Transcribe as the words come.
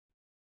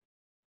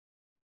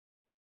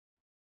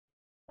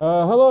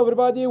Hello,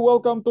 everybody.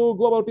 Welcome to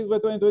Global Peace by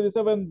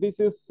 2027. This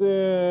is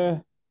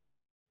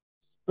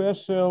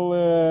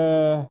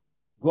special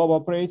global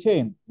prayer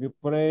chain. We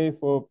pray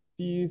for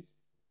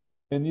peace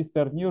in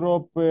Eastern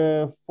Europe,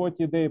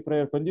 40-day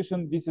prayer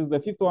condition. This is the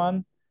fifth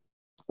one.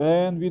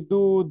 And we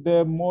do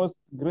the most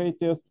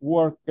greatest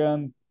work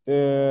and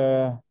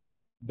the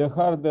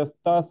hardest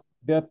task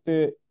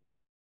that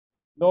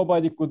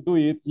nobody could do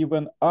it,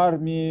 even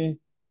army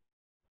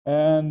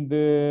and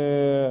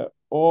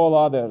all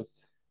others.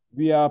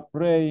 We are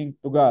praying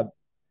to God.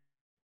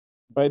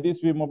 By this,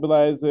 we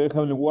mobilize the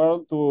heavenly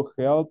world to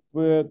help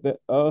the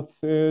earth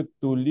to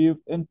live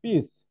in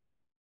peace.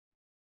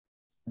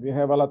 We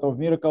have a lot of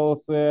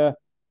miracles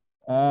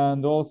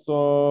and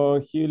also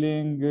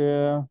healing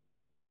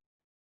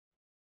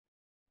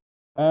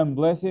and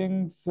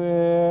blessings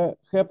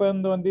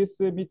happened on these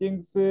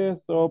meetings.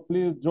 So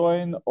please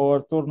join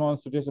or turn on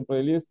suggestion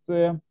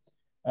playlists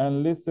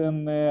and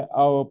listen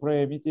our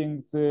prayer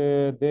meetings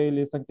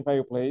daily. Sanctify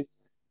your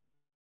place.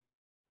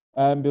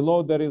 And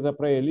below there is a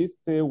prayer list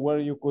where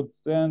you could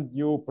send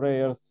your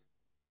prayers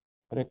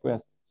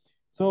requests.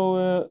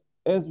 So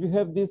as we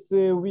have this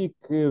week,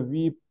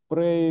 we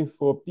pray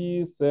for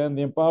peace and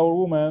empower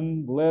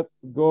women. Let's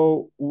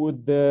go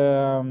with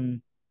the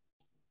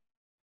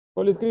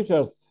Holy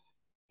Scriptures.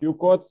 Few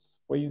quotes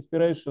for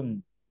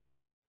inspiration.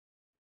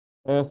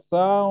 A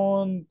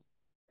sound,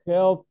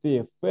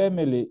 healthy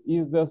family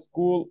is the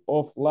school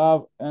of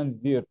love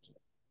and virtue.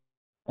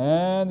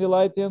 And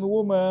enlightened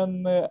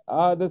women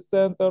are the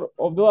center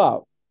of the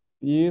love.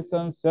 Peace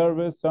and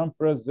service and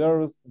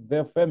preserves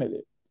the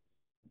family.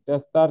 The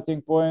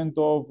starting point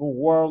of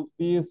world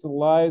peace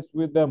lies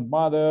with the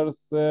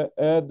mothers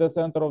at the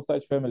center of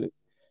such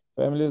families.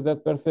 Families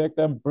that perfect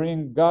and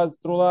bring God's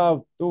true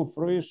love to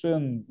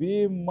fruition.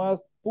 We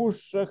must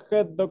push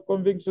ahead the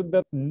conviction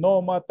that no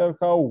matter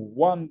how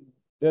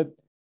wounded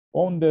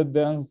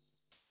and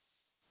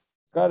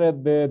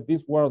scarred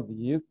this world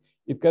is,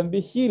 it can be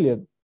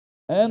healed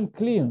and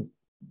cleansed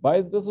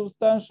by the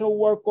substantial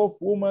work of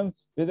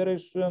Women's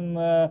Federation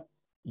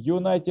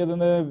united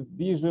in a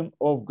vision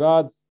of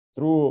God's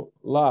true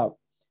love.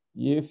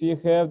 If you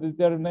have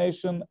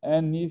determination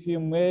and if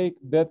you make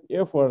that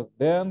effort,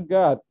 then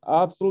God,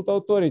 absolute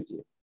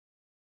authority,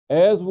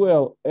 as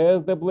well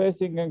as the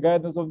blessing and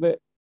guidance of the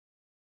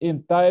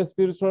entire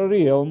spiritual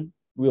realm,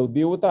 will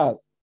be with us.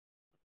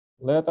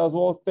 Let us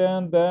all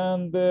stand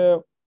and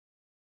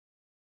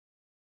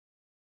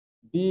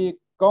be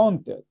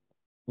counted.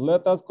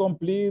 Let us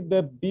complete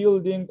the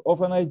building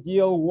of an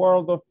ideal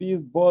world of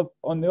peace both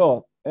on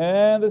earth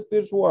and the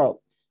spiritual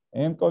world.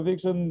 In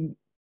conclusion,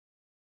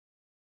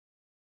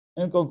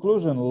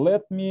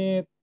 let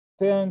me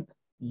thank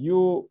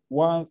you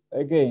once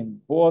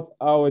again, both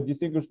our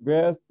distinguished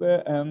guests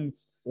and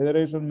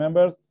Federation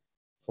members,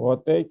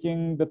 for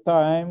taking the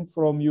time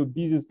from your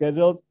busy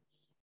schedules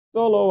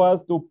to allow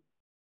us the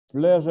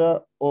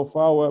pleasure of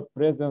our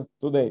presence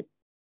today.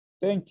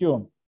 Thank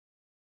you.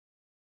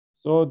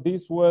 So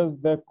this was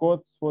the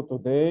quotes for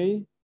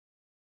today.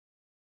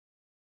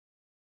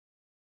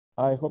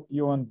 I hope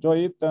you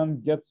enjoy it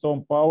and get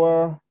some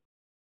powerful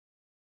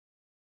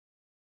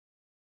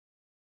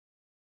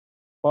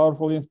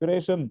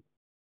inspiration.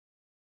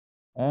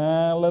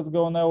 And let's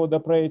go now with the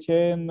prayer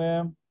chain.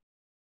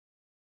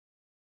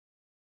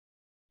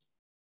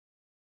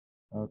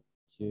 Okay,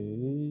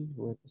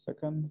 wait a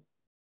second.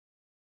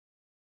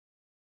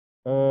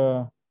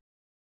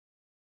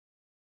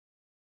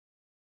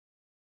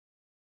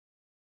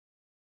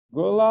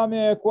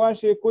 Gulame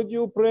Kwashi, could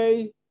you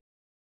pray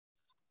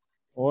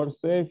or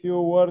say a few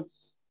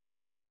words?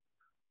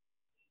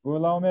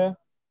 Gulame,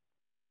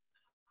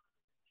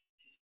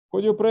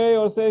 could you pray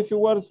or say a few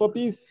words for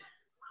peace?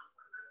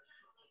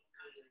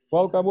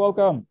 Welcome,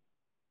 welcome.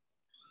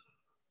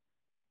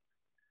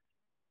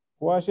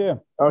 Kwashi.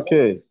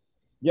 Okay.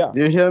 Yeah.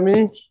 Do you hear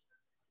me?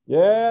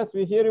 Yes,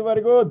 we hear you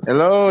very good.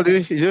 Hello, do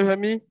you hear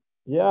me?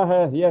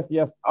 Yeah, yes.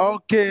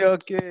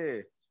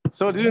 Okay.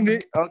 So do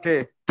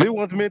you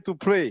want me to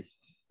pray?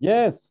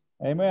 Yes,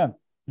 amen.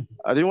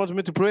 Do you want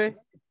me to pray?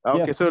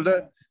 Okay, Yes. so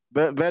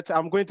but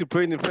I'm going to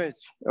pray in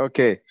French. Ok.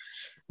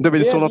 Nous te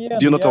bénissons Bien,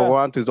 Dieu notre yeah.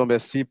 roi, nous te disons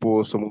merci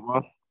pour ce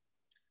moment.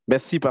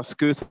 Merci parce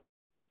que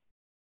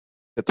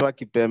c'est toi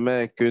qui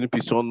permets que nous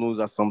puissions nous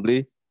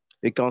assembler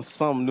et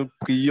qu'ensemble nous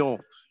prions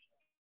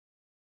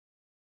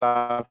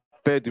la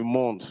paix du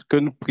monde, que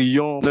nous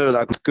prions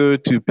que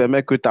tu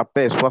permets que ta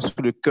paix soit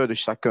sur le cœur de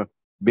chacun.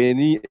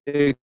 Bénis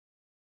et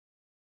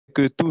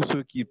que tous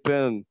ceux qui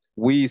prennent,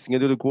 oui,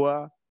 Seigneur de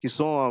gloire, qui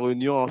sont en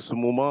réunion en ce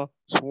moment,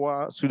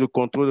 soient sous le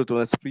contrôle de ton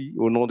esprit,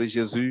 au nom de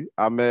Jésus.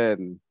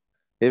 Amen.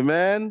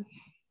 Amen.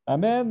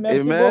 Amen,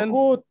 merci Amen.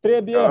 beaucoup,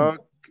 très bien.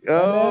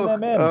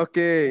 Amen.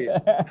 Okay.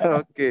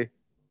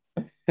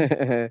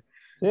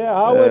 Yeah,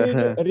 our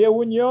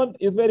reunion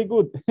is very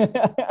good.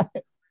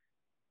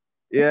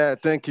 Yeah,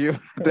 thank you.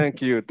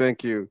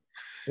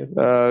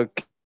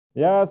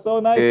 Yeah, so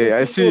nice to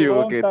I see see you. you.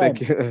 Long Okay, time.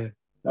 thank you.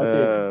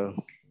 Okay.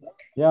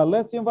 Yeah,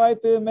 let's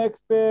invite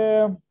next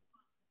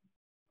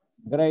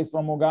Grace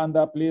from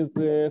Uganda. Please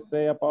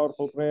say a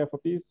powerful prayer for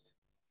peace.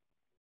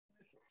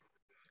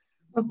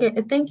 Okay,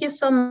 thank you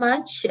so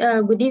much.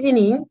 Good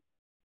evening.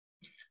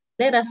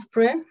 Let us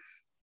pray.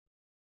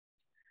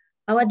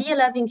 Our dear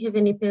loving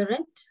Heavenly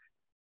Parent,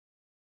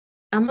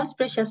 our most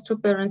precious two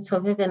parents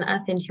of heaven,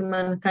 earth, and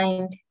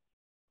humankind,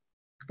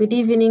 good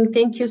evening.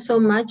 Thank you so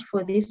much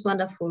for this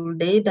wonderful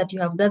day that you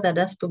have gathered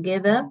us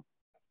together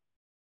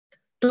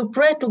to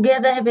pray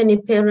together, Heavenly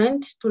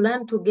Parent, to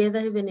learn together,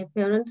 Heavenly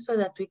Parent, so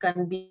that we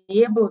can be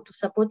able to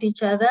support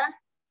each other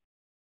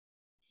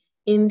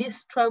in this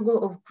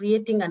struggle of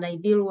creating an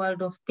ideal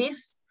world of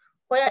peace,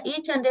 where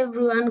each and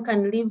everyone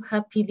can live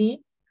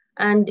happily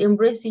and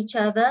embrace each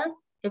other,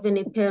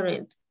 Heavenly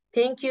Parent.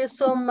 Thank you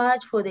so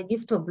much for the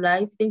gift of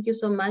life. Thank you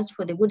so much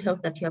for the good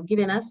health that you have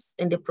given us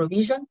and the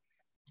provision.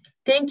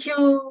 Thank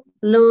you,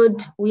 Lord.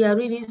 We are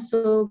really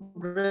so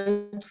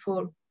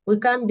grateful. We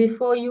come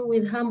before you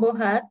with humble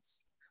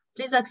hearts.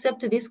 Please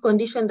accept this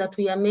condition that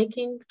we are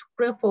making to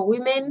pray for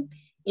women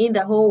in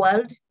the whole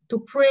world, to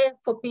pray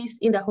for peace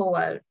in the whole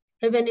world.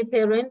 Heavenly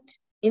Parent,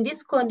 in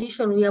this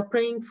condition, we are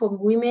praying for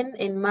women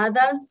and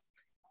mothers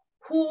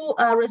who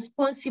are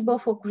responsible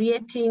for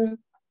creating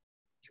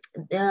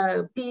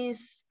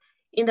peace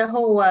in the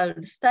whole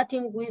world,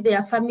 starting with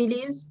their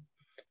families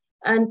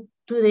and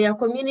to their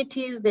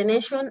communities, the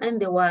nation,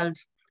 and the world.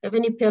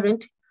 Heavenly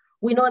Parent,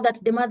 we know that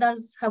the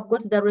mothers have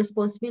got the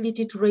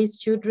responsibility to raise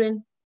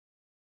children,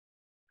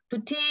 to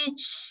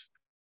teach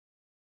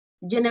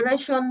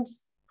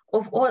generations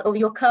of all of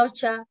your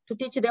culture, to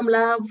teach them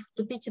love,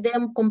 to teach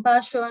them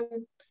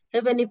compassion.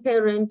 Heavenly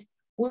Parent,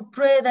 we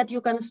pray that you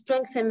can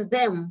strengthen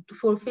them to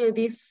fulfill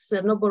this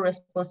noble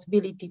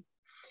responsibility.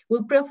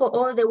 We pray for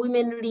all the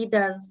women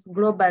leaders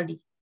globally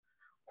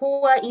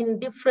who are in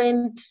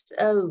different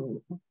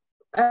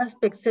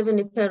aspects,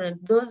 Heavenly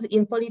Parent, those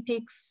in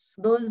politics,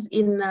 those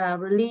in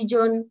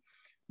religion,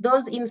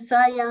 those in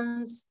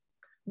science,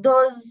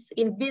 those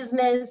in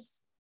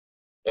business,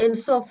 and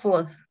so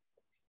forth.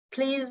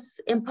 Please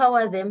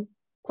empower them,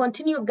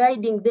 continue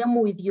guiding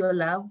them with your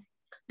love.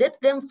 Let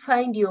them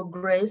find your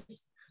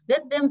grace.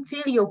 Let them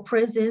feel your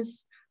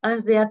presence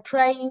as they are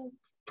trying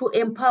to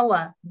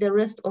empower the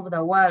rest of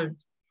the world.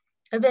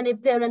 Heavenly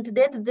Parent,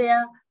 let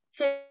their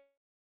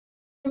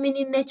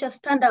feminine nature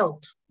stand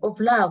out of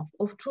love,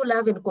 of true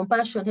love and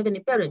compassion, Heavenly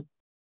Parent.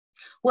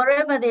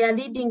 Wherever they are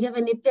leading,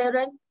 Heavenly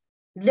Parent,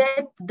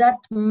 let that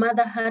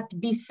mother heart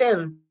be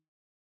felt.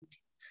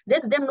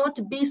 Let them not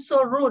be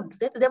so rude.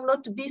 Let them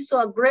not be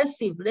so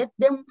aggressive. Let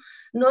them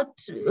not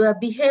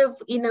behave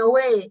in a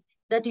way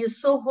that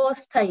is so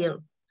hostile.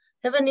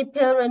 Heavenly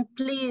Parent,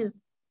 please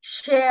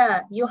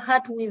share your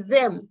heart with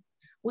them.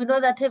 We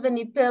know that,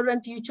 Heavenly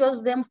Parent, you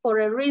chose them for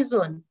a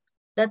reason,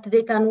 that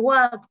they can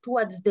work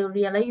towards the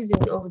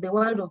realizing of the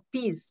world of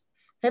peace.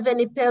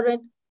 Heavenly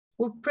Parent,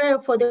 we pray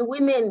for the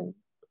women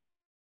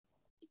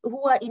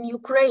who are in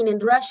Ukraine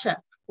and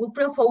Russia. We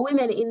pray for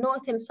women in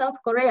North and South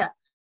Korea.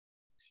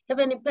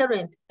 Heavenly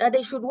Parent, that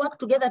they should work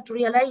together to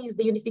realize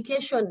the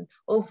unification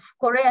of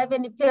Korea.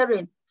 Heavenly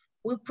Parent,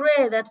 we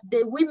pray that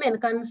the women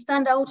can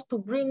stand out to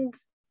bring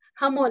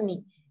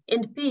harmony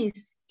and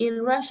peace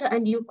in Russia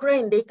and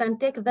Ukraine. They can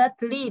take that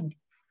lead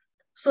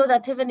so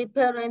that, Heavenly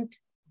Parent,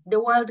 the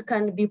world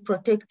can be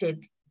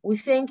protected. We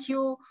thank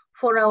you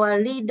for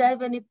our leader,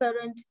 Heavenly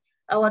Parent,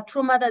 our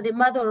true mother, the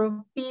mother of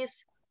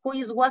peace, who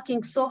is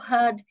working so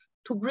hard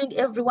to bring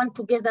everyone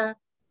together,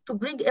 to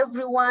bring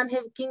everyone,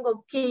 King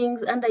of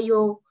Kings, under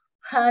your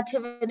heart,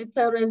 Heavenly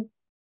Parent,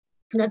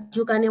 that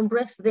you can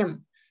embrace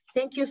them.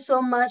 Thank you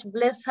so much.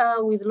 Bless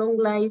her with long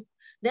life.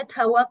 Let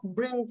her work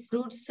bring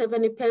fruits,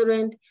 Heavenly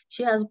Parent.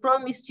 She has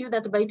promised you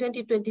that by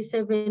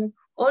 2027,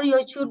 all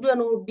your children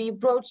will be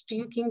brought to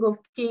you, King of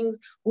Kings.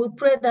 We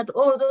pray that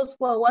all those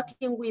who are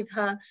working with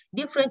her,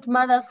 different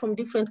mothers from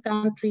different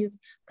countries,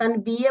 can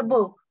be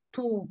able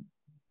to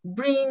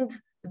bring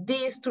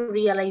this to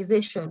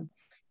realization.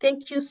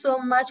 Thank you so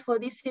much for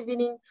this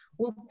evening.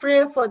 We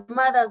pray for the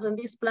mothers on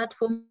this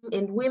platform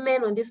and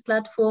women on this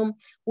platform.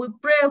 We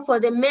pray for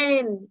the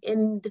men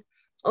and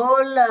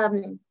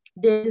all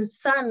the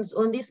sons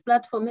on this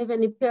platform,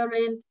 Heavenly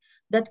Parent,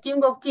 that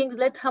King of Kings,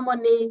 let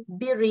harmony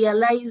be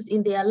realized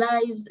in their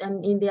lives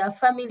and in their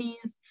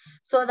families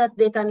so that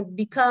they can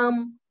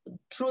become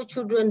true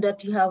children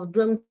that you have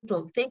dreamt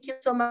of. Thank you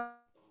so much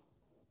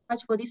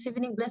for this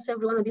evening. Bless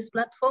everyone on this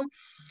platform.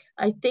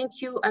 I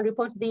thank you and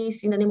report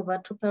this in the name of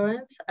our two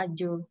parents,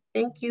 Aju.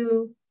 Thank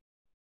you.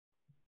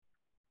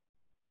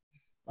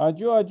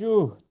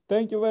 Aju.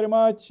 Thank you very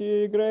much,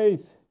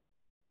 Grace.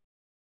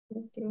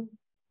 Thank you.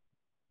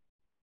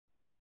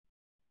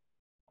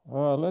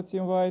 Let's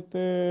invite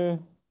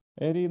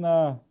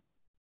Irina.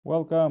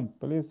 Welcome.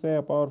 Please say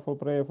a powerful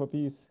prayer for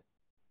peace.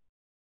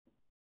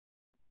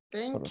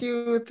 Thank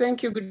you.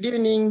 Thank you. Good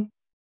evening,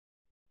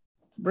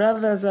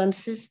 brothers and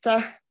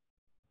sisters.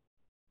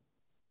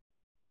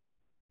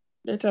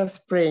 Let us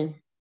pray.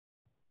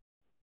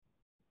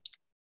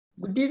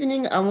 Good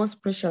evening, our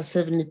most precious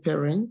heavenly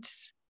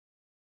parents,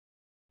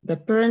 the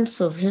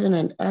parents of heaven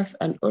and earth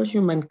and all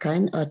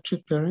humankind, our true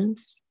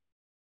parents.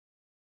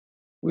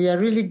 We are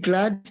really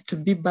glad to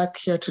be back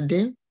here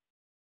today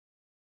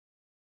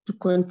to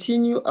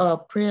continue our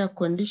prayer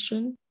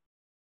condition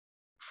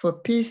for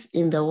peace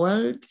in the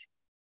world,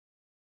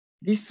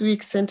 this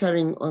week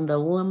centering on the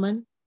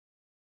woman.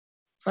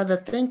 Father,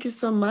 thank you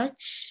so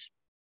much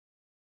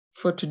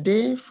for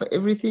today, for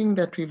everything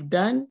that we've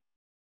done.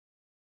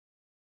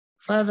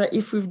 Father,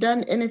 if we've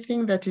done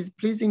anything that is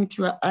pleasing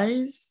to your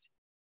eyes,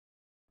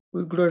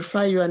 we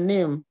glorify your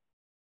name.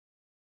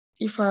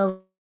 If,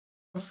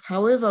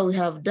 however, we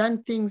have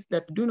done things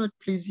that do not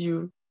please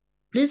you,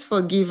 please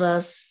forgive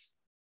us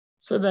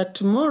so that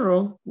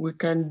tomorrow we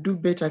can do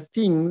better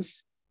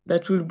things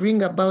that will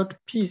bring about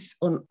peace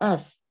on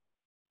earth,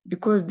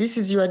 because this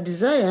is your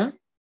desire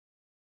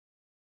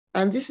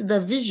and this is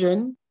the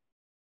vision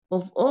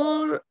of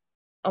all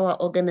our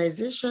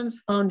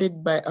organizations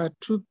founded by our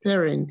true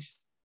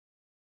parents.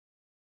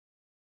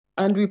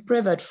 And we pray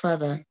that,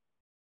 Father,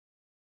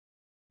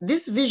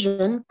 this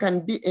vision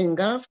can be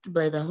engulfed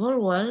by the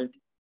whole world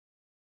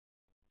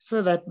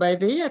so that by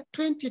the year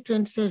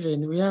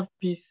 2027, we have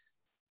peace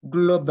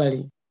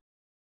globally.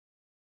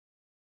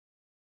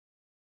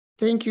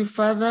 Thank you,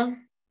 Father,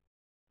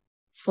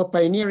 for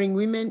pioneering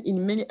women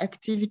in many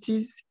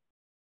activities.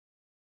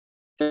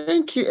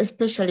 Thank you,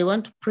 especially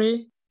want to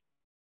pray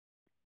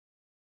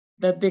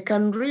that they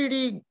can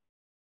really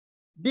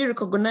be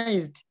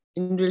recognized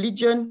in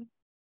religion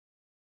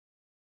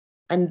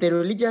and the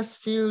religious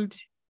field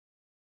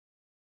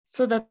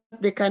so that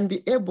they can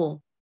be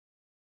able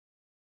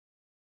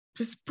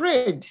to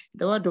spread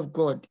the word of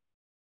God.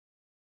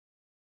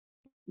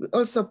 We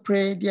also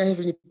pray, dear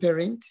Heavenly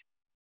Parent,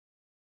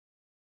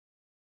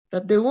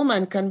 that the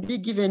woman can be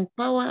given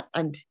power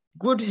and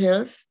good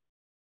health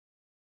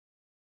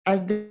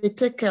as they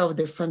take care of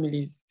their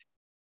families.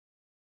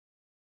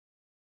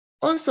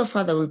 Also,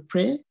 Father, we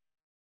pray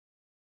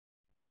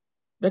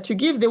that you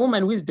give the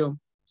woman wisdom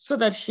so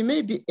that she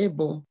may be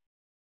able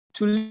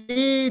to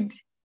lead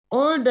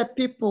all the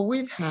people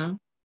with her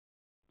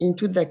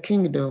into the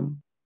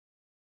kingdom.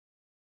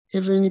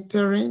 Heavenly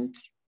Parent,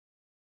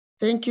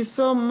 thank you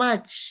so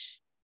much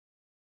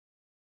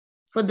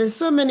for the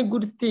so many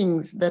good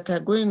things that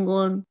are going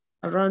on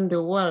around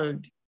the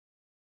world,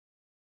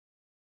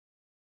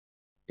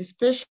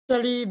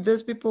 especially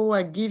those people who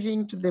are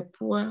giving to the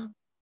poor,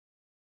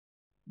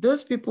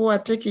 those people who are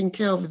taking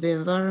care of the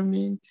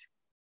environment,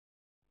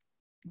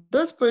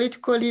 those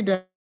political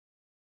leaders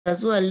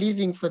who are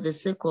living for the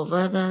sake of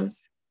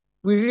others.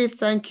 We really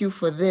thank you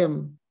for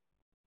them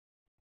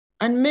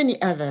and many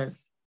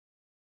others.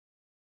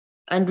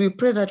 And we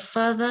pray that,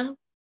 Father,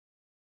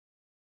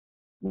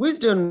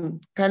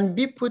 wisdom can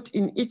be put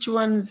in each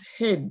one's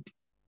head,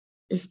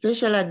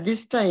 especially at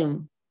this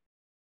time,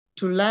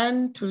 to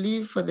learn to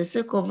live for the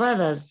sake of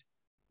others,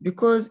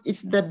 because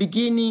it's the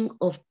beginning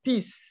of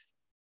peace.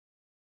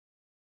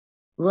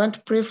 We want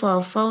to pray for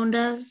our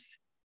founders.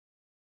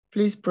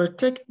 Please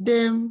protect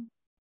them,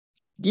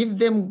 give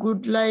them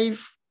good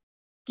life,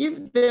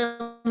 give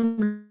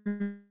them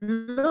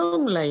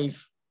long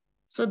life,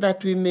 so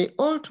that we may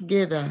all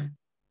together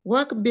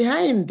work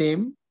behind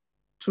them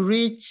to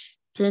reach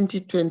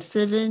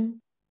 2027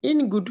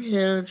 in good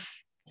health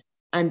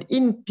and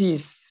in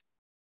peace.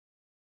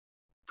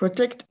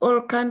 Protect all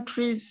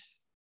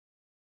countries,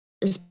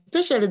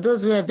 especially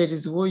those where there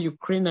is war,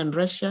 Ukraine and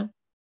Russia.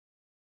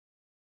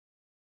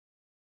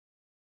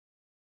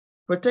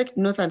 Protect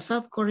North and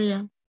South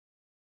Korea.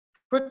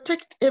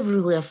 Protect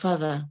everywhere,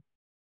 Father.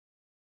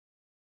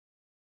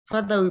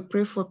 Father, we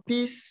pray for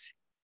peace.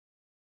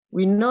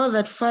 We know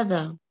that,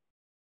 Father,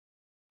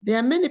 there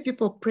are many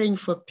people praying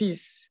for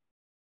peace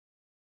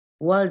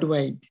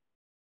worldwide.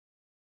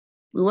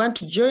 We want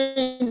to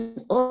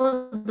join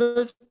all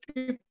those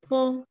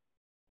people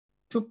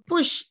to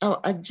push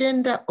our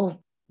agenda of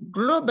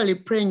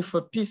globally praying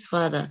for peace,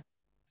 Father,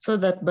 so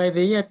that by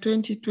the year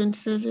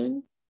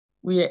 2027,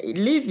 we are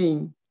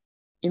living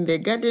in the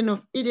Garden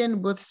of Eden,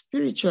 both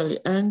spiritually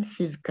and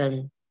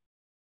physically.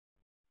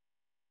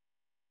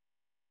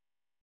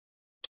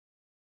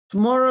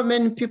 Tomorrow,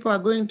 many people are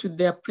going to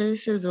their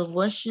places of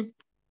worship.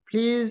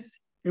 Please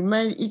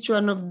remind each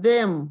one of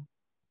them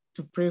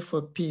to pray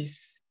for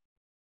peace.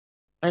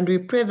 And we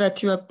pray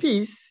that your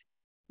peace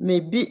may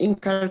be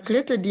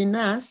inculcated in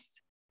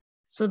us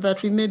so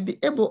that we may be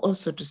able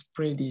also to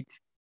spread it.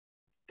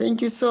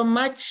 Thank you so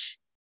much.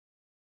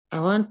 I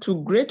want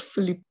to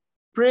gratefully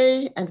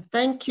pray and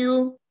thank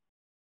you,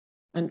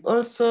 and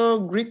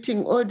also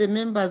greeting all the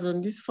members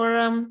on this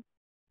forum,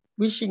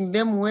 wishing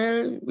them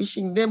well,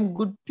 wishing them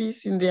good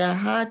peace in their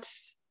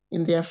hearts,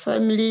 in their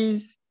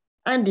families,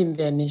 and in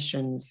their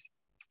nations.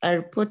 I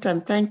report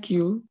and thank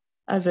you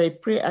as I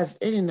pray as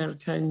Elena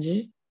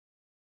Rutanje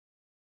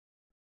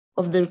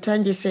of the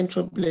Rutanje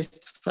Central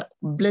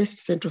Blessed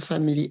Central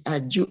Family,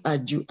 Aju,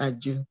 Aju,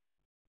 Aju.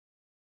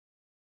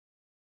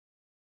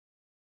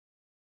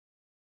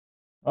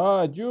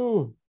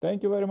 Aju,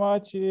 thank you very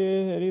much,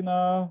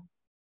 Irina.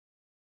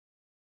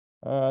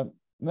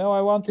 Now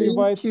I want to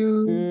invite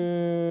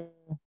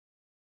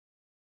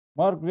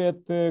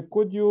Margaret.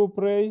 Could you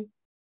pray?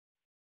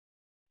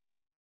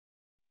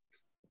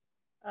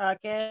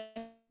 Okay.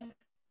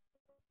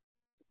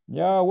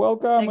 Yeah,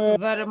 welcome. Thank you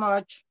very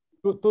much.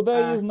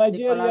 Today is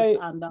Nicholas Nigeria,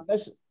 and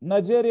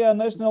Nigeria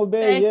National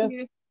Day, thank yes?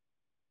 you.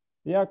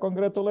 Yeah,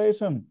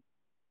 congratulations.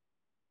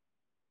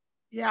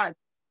 Yeah,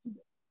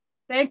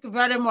 thank you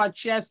very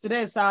much. Yes,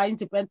 today is our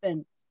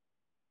independence.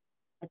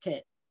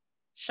 Okay,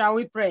 shall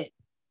we pray?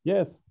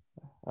 Yes,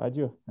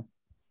 adieu.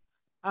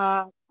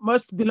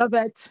 Most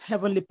beloved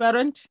Heavenly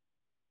Parent,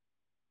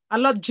 our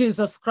Lord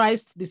Jesus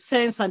Christ, the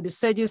saints and the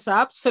sages,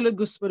 our absolute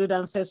good spirit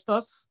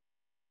ancestors,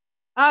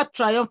 our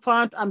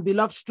triumphant and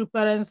beloved true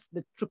parents,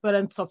 the true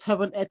parents of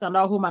heaven, earth, and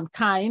all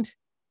humankind.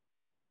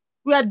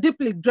 We are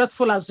deeply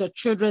grateful as your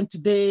children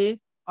today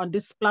on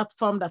this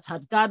platform that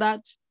had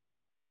gathered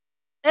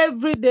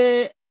every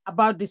day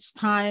about this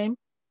time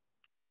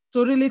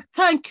to really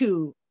thank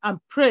you and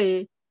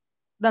pray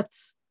that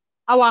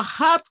our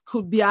heart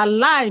could be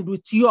aligned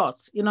with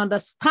yours in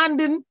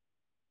understanding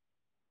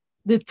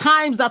the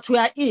times that we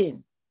are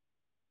in,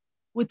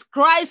 with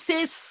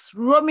crisis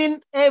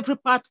roaming every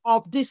part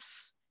of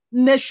this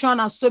nation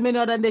and so many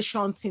other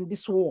nations in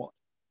this world.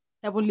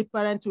 Heavenly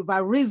Parent, we've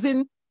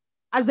arisen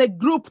as a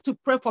group to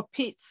pray for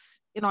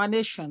peace in our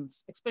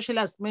nations, especially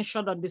as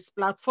mentioned on this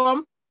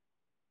platform,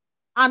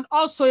 and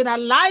also in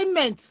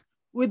alignment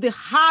with the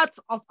heart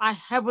of our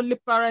Heavenly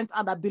Parent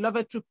and our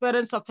beloved true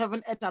parents of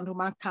heaven, earth, and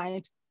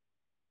humankind,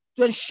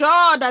 to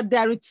ensure that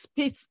there is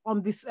peace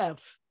on this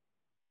earth,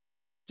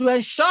 to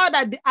ensure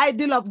that the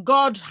ideal of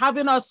God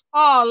having us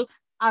all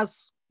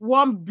as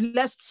one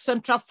blessed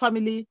central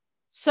family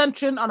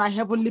centering on our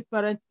Heavenly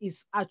Parent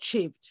is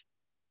achieved.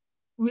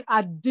 We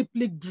are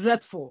deeply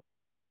grateful,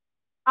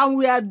 and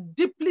we are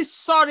deeply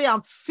sorry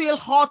and feel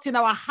hurt in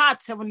our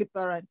hearts, Heavenly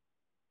Parent,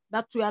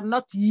 that we are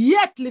not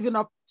yet living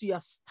up to your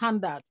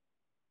standard.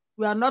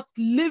 We are not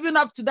living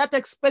up to that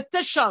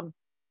expectation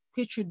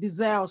which you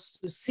desire us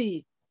to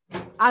see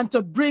and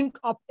to bring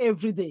up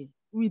every day.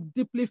 We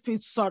deeply feel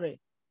sorry.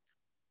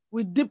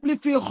 We deeply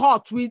feel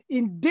hurt. We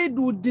indeed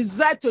would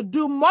desire to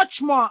do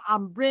much more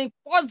and bring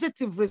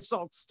positive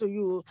results to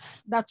you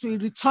that will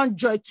return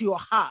joy to your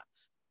heart.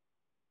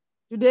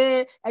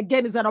 Today,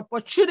 again, is an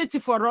opportunity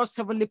for us,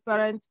 Heavenly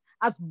Parent,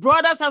 as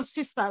brothers and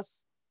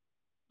sisters,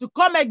 to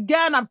come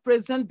again and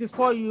present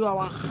before you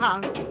our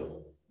heart,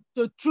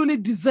 to truly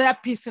desire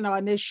peace in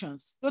our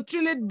nations, to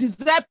truly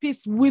desire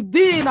peace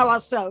within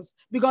ourselves,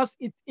 because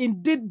it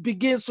indeed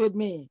begins with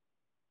me.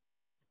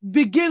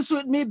 Begins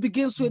with me,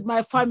 begins with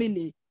my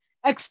family,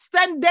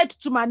 extended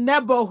to my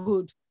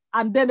neighborhood,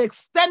 and then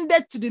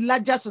extended to the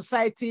larger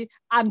society,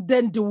 and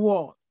then the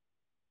world.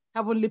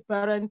 Heavenly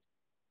Parent,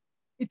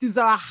 it is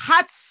our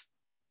heart's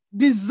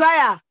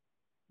desire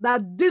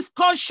that this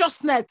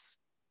consciousness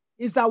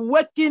is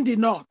awakened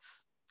in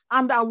us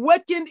and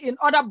awakened in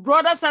other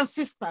brothers and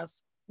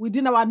sisters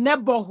within our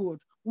neighborhood,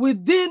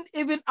 within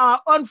even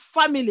our own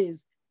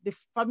families, the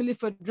Family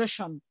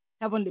Federation,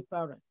 Heavenly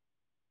Parent,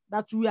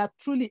 that we are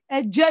truly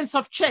agents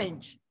of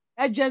change,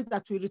 agents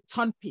that will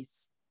return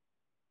peace.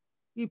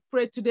 We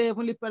pray today,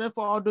 Heavenly Parent,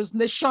 for all those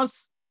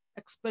nations,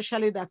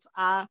 especially that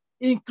are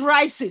in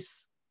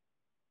crisis.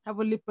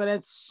 Heavenly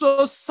Parent,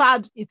 so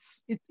sad,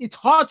 it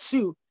hurts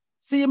you,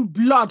 seeing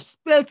blood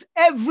spilled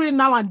every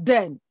now and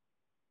then.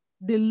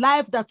 The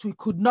life that we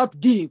could not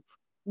give,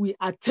 we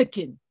are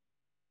taking.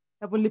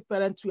 Heavenly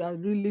Parent, we are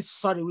really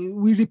sorry.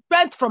 We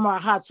repent from our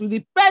hearts. We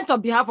repent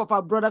on behalf of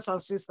our brothers and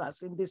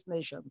sisters in these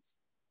nations.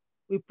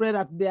 We pray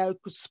that they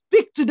could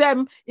speak to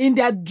them in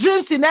their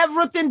dreams, in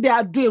everything they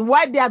are doing,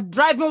 while they are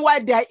driving,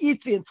 while they are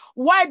eating,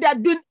 while they are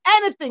doing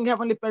anything,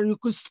 Heavenly Parent, you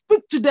could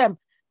speak to them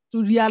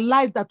to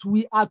realize that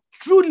we are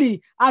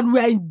truly and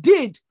we are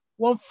indeed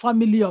one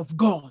family of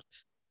God.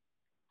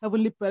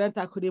 Heavenly Parent,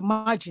 I could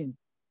imagine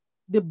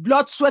the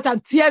blood, sweat,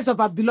 and tears of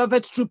our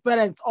beloved true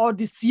parents all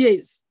these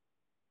years,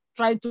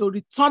 trying to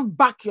return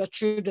back your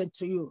children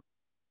to you.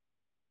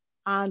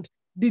 And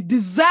the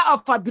desire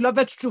of our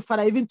beloved true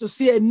father, even to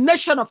see a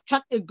nation of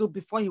Chad Ego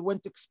before he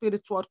went to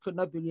spirit world, could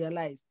not be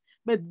realized.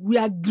 But we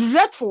are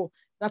grateful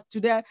that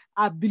today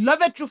our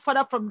beloved true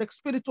father from the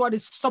spirit world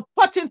is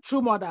supporting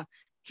True Mother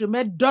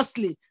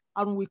tremendously.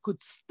 And we could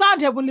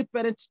stand, Heavenly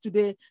Parents,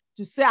 today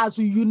to say, as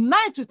we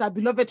unite with our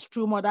beloved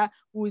True Mother,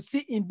 we will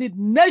see indeed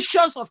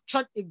nations of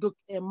Chad Ego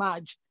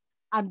emerge.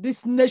 And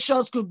these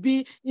nations could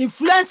be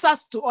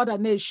influencers to other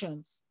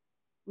nations.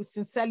 We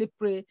sincerely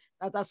pray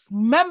that as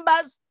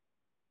members,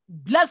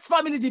 blessed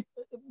family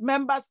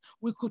members,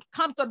 we could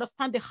come to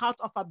understand the heart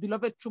of our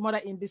beloved True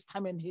Mother in this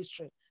time in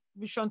history.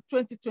 Vision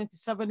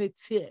 2027,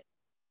 it's here.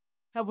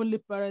 Heavenly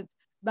Parent,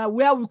 that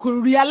where we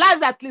could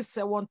realize at least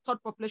 1/3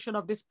 population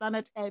of this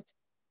planet Earth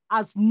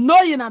as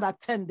knowing and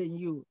attending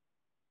you.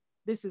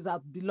 This is our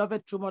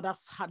beloved True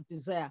Mother's heart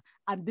desire,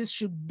 and this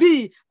should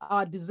be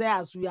our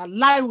desire as we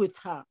align with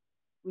her.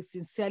 We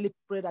sincerely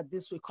pray that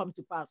this will come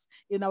to pass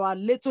in our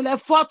little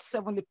efforts,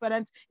 Heavenly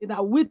Parent, in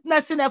our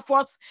witnessing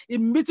efforts,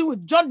 in meeting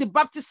with John the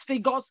Baptist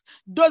figures,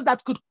 those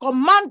that could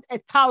command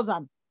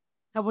 1,000,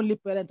 Heavenly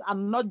Parent,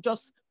 and not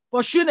just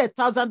pursuing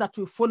 1,000 that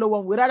will follow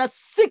one. We rather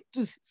seek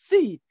to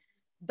see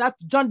that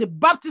John the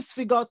Baptist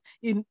figures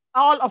in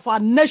all of our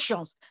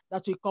nations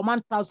that will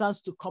command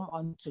thousands to come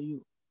unto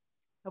you.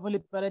 Heavenly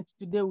Parent,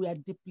 today we are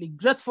deeply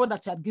grateful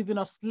that you have given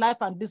us life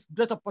and this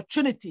great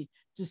opportunity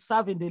to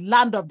serve in the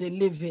land of the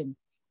living.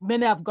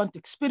 Many have gone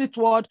to spirit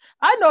world.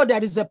 I know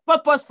there is a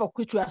purpose for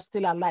which we are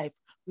still alive.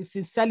 We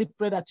sincerely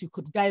pray that you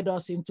could guide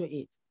us into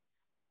it.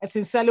 I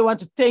sincerely want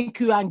to thank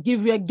you and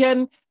give you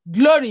again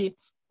glory,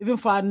 even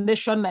for our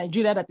nation,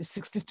 Nigeria, that is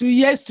 62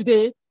 years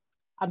today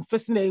and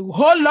facing a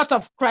whole lot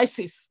of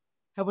crisis.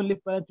 Heavenly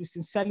Parent, we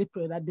sincerely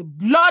pray that the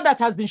blood that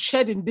has been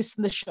shed in this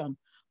nation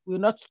will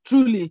not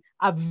truly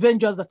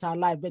avenge us that are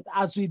alive, but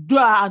as we do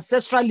our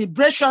ancestral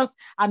liberations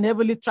and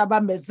heavenly tribal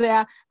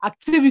messiah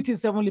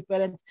activities, Heavenly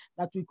Parent,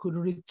 that we could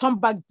return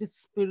back these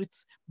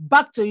spirits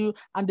back to you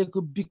and they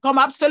could become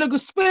absolute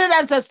good spirit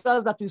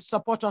ancestors that will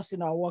support us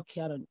in our work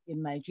here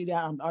in Nigeria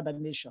and other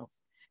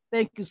nations.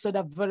 Thank you so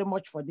very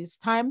much for this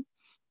time.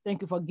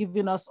 Thank you for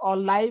giving us all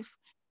life.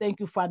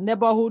 Thank you for our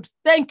neighborhood.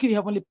 Thank you,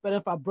 Heavenly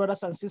Parent, for our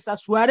brothers and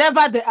sisters,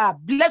 wherever they are.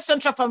 Bless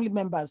Central family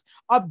members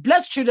or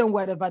bless children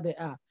wherever they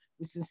are.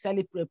 We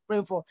sincerely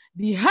pray for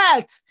the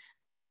health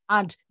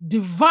and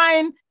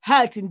divine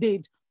health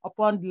indeed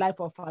upon the life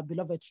of our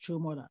beloved true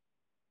mother.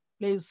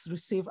 Please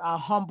receive our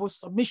humble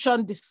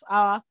submission this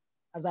hour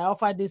as I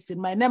offer this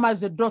in my name as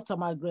the daughter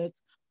Margaret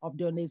of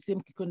the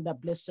Onesim Kikunda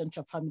Blessed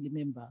Central family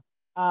member.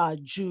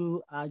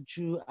 Aju,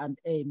 and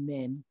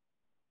amen.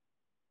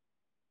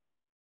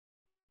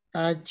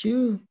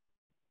 Aju,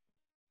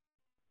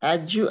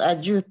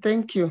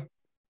 thank you.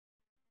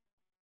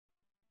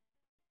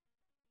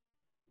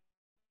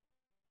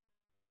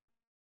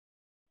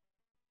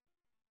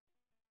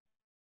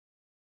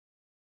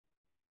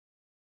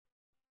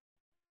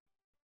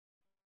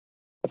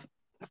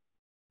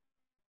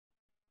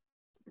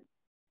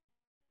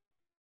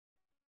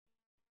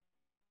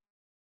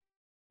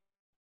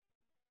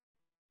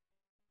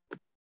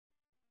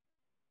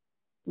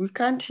 We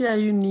can't hear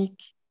you, Nick.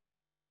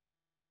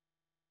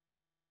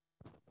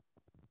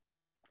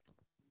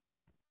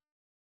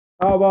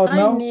 How about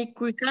now? Hi, Nick,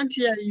 we can't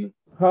hear you.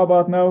 How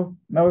about now?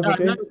 Now it's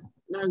okay?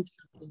 Now it's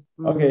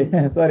okay.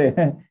 Okay, sorry.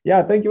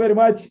 Yeah, thank you very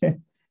much.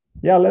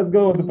 Yeah, let's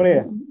go to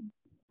prayer.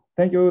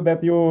 Thank you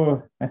that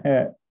you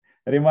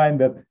remind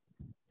that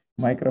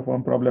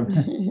microphone problem.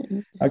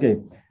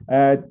 Okay,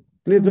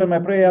 please join my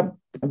prayer.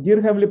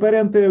 Dear Heavenly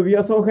Parent, we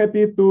are so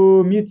happy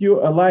to meet you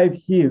alive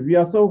here. We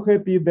are so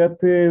happy that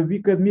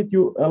we could meet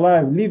you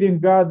alive. Living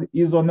God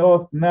is on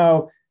earth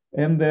now,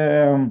 and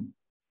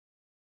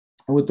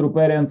with true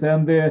parents,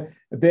 and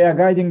they are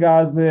guiding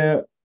us.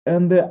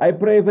 And I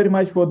pray very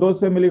much for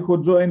those families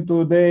who joined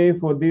today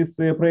for this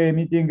prayer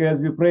meeting, as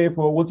we pray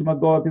for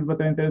ultimate goal of peace by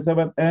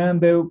 2027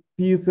 and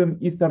peace in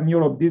Eastern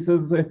Europe. This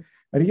is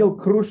real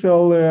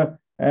crucial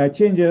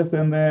changes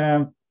and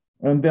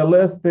the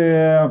last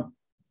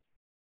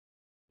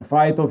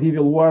fight of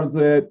evil wars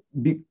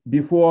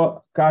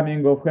before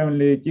coming of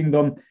heavenly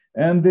kingdom.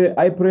 And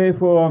I pray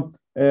for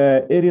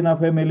Irina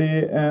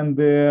family and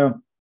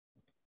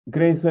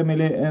Grace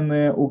family in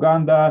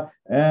Uganda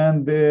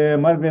and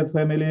Margaret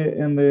family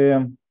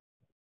in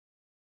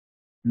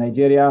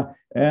Nigeria,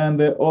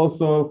 and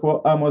also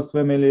for Amos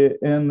family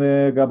in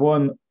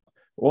Gabon.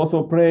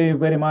 Also pray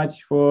very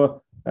much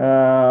for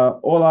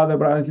all other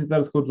brothers and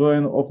sisters who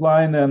join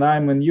offline, and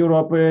I'm in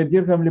Europe.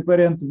 Dear Heavenly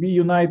Parent, we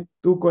unite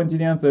 2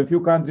 continents, a few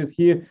countries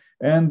here,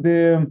 and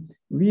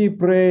we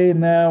pray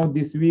now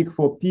this week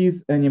for peace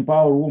and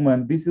empower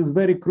women. This is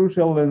very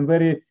crucial and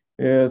very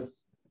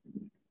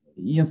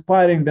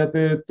inspiring that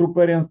true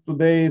parents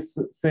today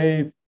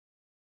say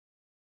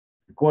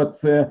quotes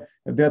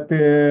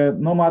that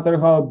no matter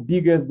how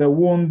big as the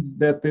wounds,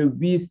 that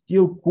we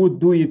still could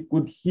do it,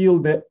 could heal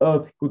the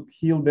earth, could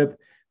heal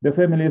the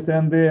families.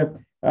 And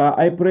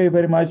I pray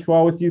very much for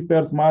our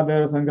sisters,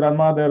 mothers and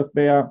grandmothers.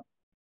 They are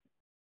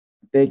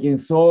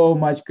taking so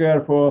much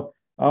care for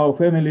our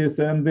families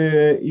and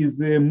is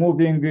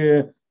moving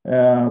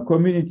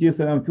communities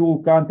and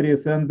few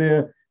countries. And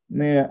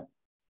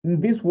in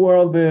this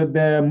world,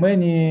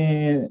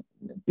 many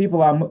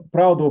people are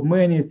proud of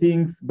many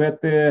things, but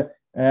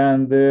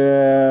and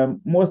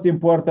most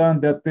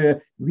important that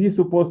we're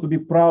supposed to be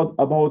proud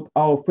about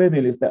our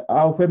families. That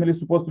our families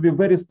supposed to be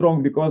very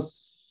strong, because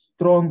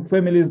strong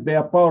families, they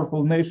are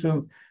powerful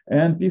nations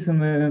and peace in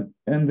the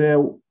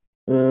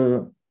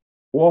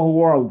whole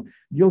world.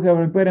 Dear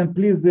Heavenly Parent,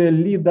 please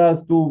lead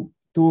us to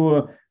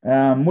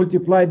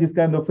multiply this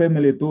kind of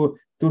family, to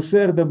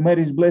share the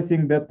marriage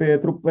blessing that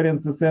true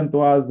parents sent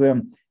to us.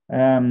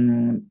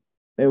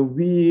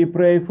 We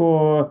pray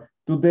for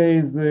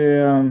today's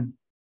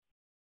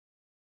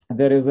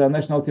there is a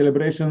national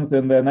celebrations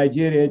in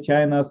Nigeria,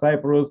 China,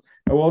 Cyprus.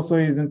 Also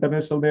is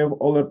International Day of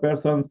Older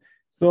Persons.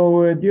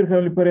 So, dear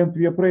Heavenly Parent,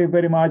 we pray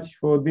very much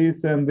for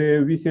this, and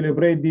we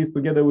celebrate this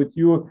together with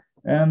you.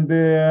 And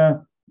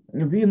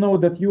we know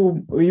that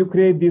you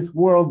create this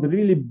world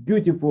really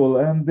beautiful,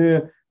 and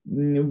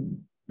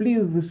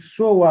please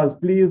show us,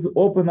 please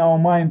open our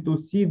mind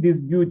to see this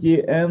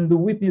beauty and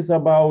witness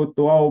about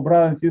to our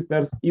brothers and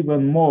sisters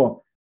even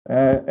more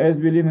as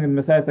we live in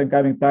Messiah's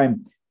coming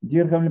time.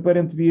 Dear Heavenly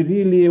Parent, we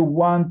really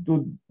want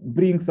to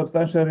bring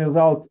substantial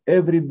results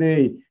every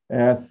day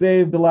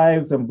save the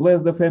lives and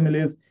bless the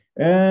families,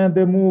 and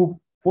move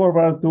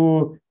forward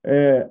to,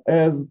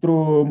 as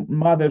through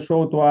Mother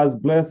showed to us,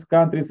 bless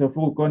countries of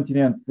full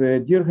continents.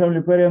 Dear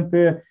Heavenly Parent,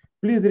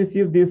 please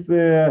receive this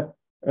day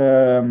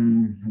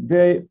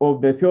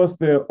of the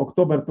 1st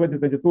October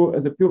 2022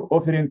 as a pure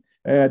offering.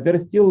 There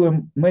are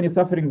still many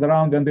sufferings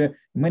around and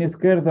many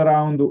scares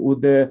around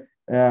with the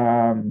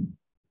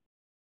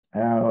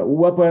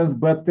weapons,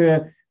 but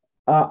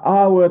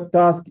our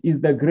task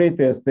is the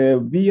greatest.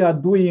 We are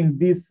doing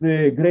this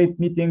great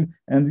meeting,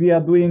 and we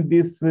are doing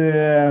this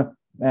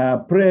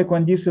prayer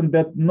condition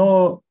that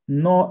no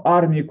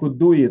army could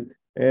do it.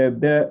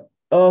 The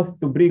earth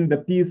to bring the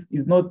peace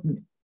is not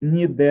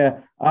need the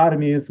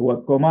armies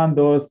or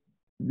commandos.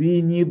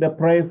 We need a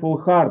prayerful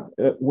heart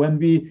when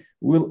we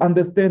will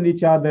understand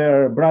each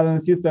other, brothers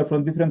and sisters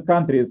from different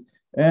countries,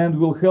 and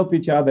will help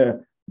each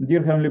other.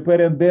 Dear Heavenly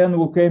Parent, then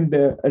will come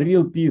the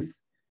real peace.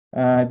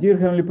 Dear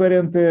Heavenly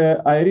Parent,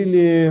 I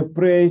really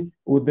pray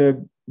with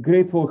a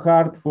grateful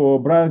heart for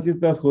brothers and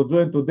sisters who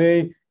joined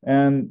today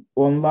and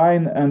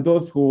online, and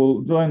those who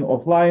will join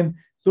offline.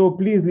 So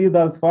please lead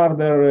us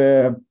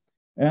further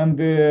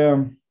and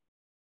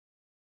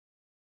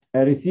I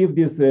receive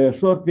this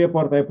short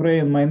report. I pray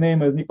in my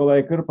name as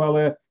Nikolai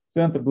Kirpale,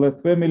 Center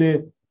Blessed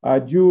Family.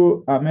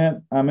 Adieu,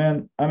 amen,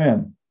 amen,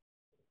 amen.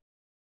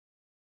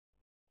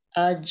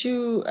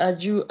 Adieu,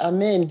 adieu,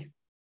 amen.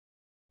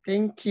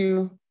 Thank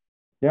you.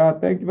 Yeah,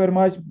 thank you very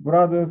much,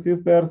 brothers and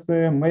sisters.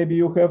 Maybe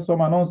you have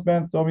some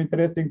announcements, some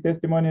interesting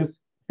testimonies.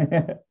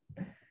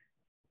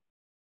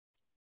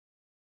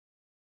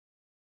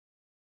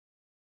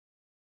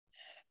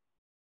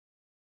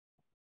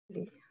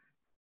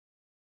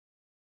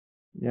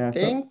 Yeah.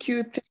 Thank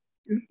you.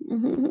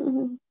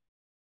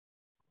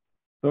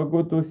 So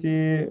good to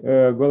see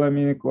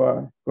Golamini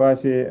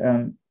Kwashi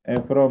and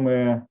from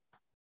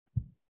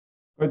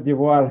Cote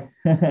d'Ivoire.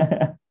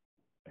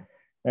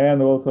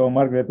 And also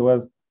Margaret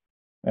was.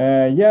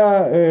 I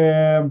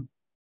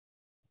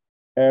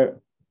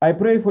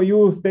pray for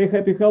you. Stay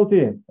happy,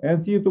 healthy,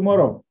 and see you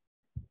tomorrow.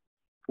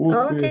 With,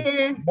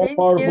 Okay. more Thank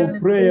powerful you.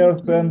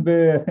 prayers and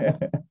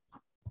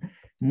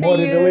more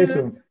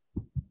revelations.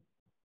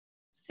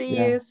 See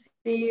Yeah. you.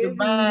 See you.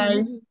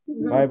 Bye.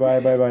 Bye, bye,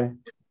 bye, bye.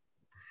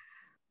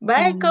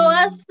 Bye,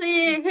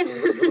 Kawasi.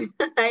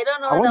 I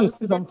don't know. I want to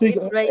say something.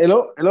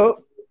 Hello, hello.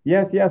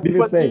 Yes, yes,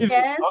 Before please say. leaving,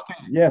 Yes. okay.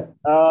 Yes.